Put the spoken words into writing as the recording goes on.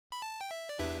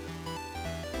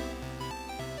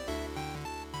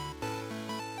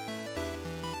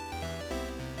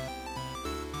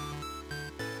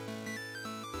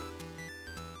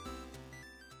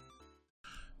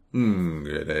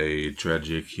Good day,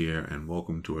 Tragic here, and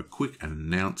welcome to a quick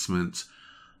announcement.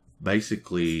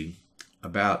 Basically,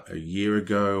 about a year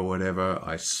ago or whatever,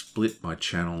 I split my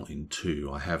channel in two.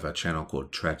 I have a channel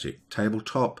called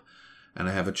TragicTabletop, and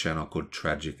I have a channel called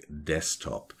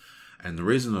TragicDesktop. And the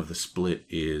reason of the split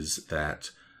is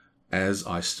that as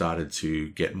I started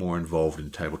to get more involved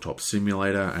in Tabletop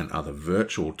Simulator and other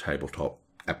virtual tabletop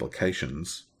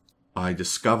applications, I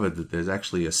discovered that there's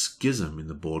actually a schism in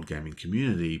the board gaming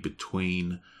community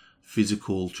between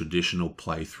physical traditional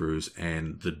playthroughs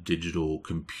and the digital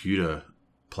computer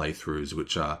playthroughs,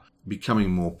 which are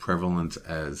becoming more prevalent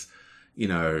as,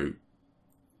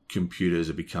 computers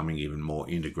are becoming even more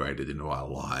integrated into our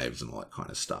lives and all that kind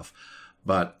of stuff.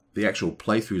 But the actual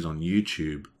playthroughs on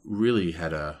YouTube really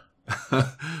had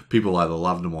people either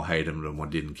loved them or hated them or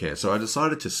didn't care. So I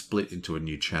decided to split into a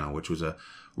new channel, which was a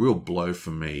real blow for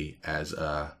me as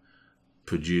a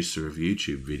producer of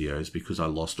YouTube videos because I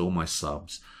lost all my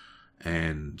subs.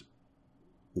 And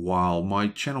while my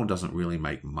channel doesn't really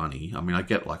make money, I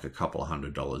get like a couple of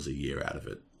 $100 a year out of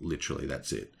it. Literally,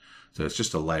 that's it. So it's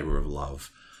just a labor of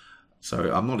love.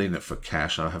 So I'm not in it for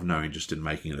cash. I have no interest in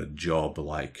making it a job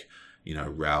like,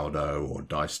 Rowdo or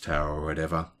Dice Tower or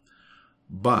whatever.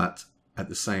 But at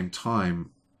the same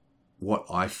time, what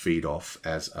I feed off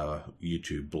as a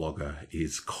YouTube blogger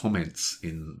is comments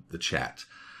in the chat.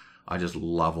 I just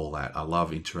love all that. I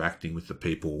love interacting with the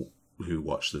people who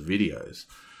watch the videos.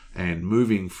 And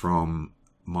moving from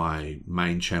my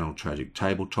main channel, Tragic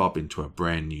Tabletop, into a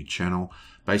brand new channel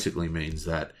basically means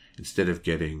that instead of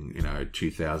getting,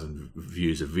 2,000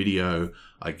 views a video,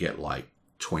 I get like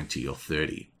 20 or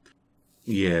 30.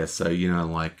 Yeah, so,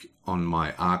 like on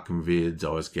my Arkham vids,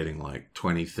 I was getting like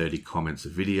 20, 30 comments a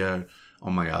video.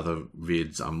 On my other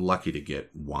vids, I'm lucky to get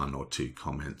 1 or 2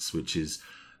 comments, which is,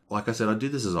 like I said, I do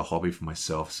this as a hobby for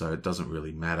myself, so it doesn't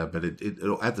really matter. But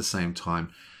it'll, at the same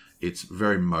time, it's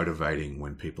very motivating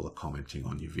when people are commenting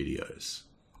on your videos.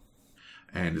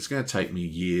 And it's going to take me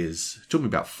years. It took me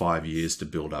about 5 years to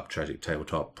build up Tragic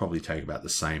Tabletop. Probably take about the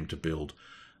same to build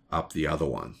up the other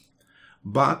one.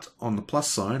 But on the plus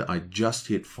side, I just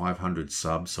hit 500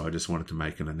 subs, so I just wanted to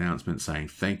make an announcement saying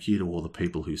thank you to all the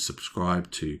people who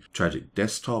subscribe to Tragic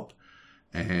Desktop,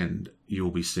 and you'll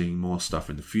be seeing more stuff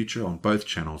in the future on both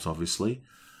channels, obviously.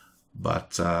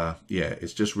 But yeah,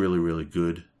 it's just really, really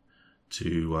good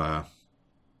to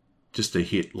just to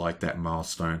hit like that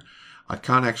milestone. I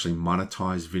can't actually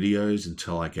monetize videos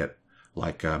until I get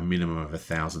like a minimum of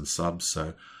 1,000 subs,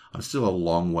 so I'm still a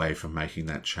long way from making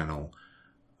that channel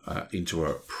into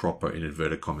a proper, in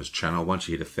inverted commas, channel. Once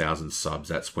you hit 1,000 subs,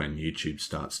 that's when YouTube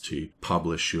starts to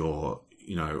publish your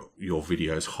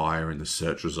videos higher in the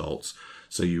search results.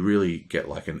 So you really get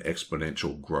like an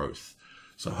exponential growth.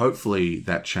 So hopefully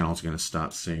that channel is going to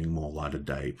start seeing more light of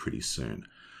day pretty soon.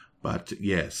 But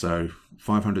yeah, so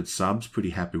 500 subs, pretty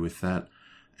happy with that.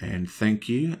 And thank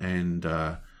you. And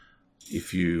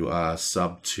if you are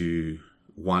sub to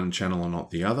one channel or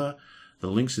not the other, the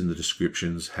links in the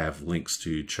descriptions have links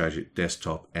to Tragic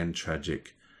Desktop and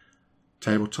Tragic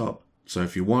Tabletop. So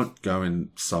if you want, go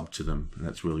and sub to them.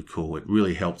 That's really cool. It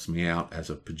really helps me out as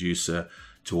a producer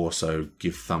to also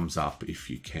give thumbs up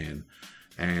if you can.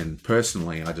 And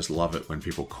personally, I just love it when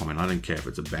people comment. I don't care if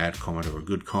it's a bad comment or a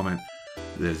good comment.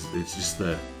 It's just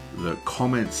the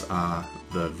comments are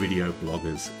the video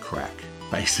bloggers' crack,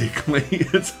 basically.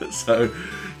 So,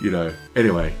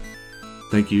 anyway.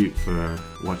 Thank you for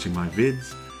watching my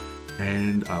vids,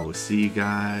 and I will see you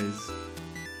guys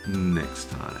next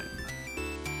time.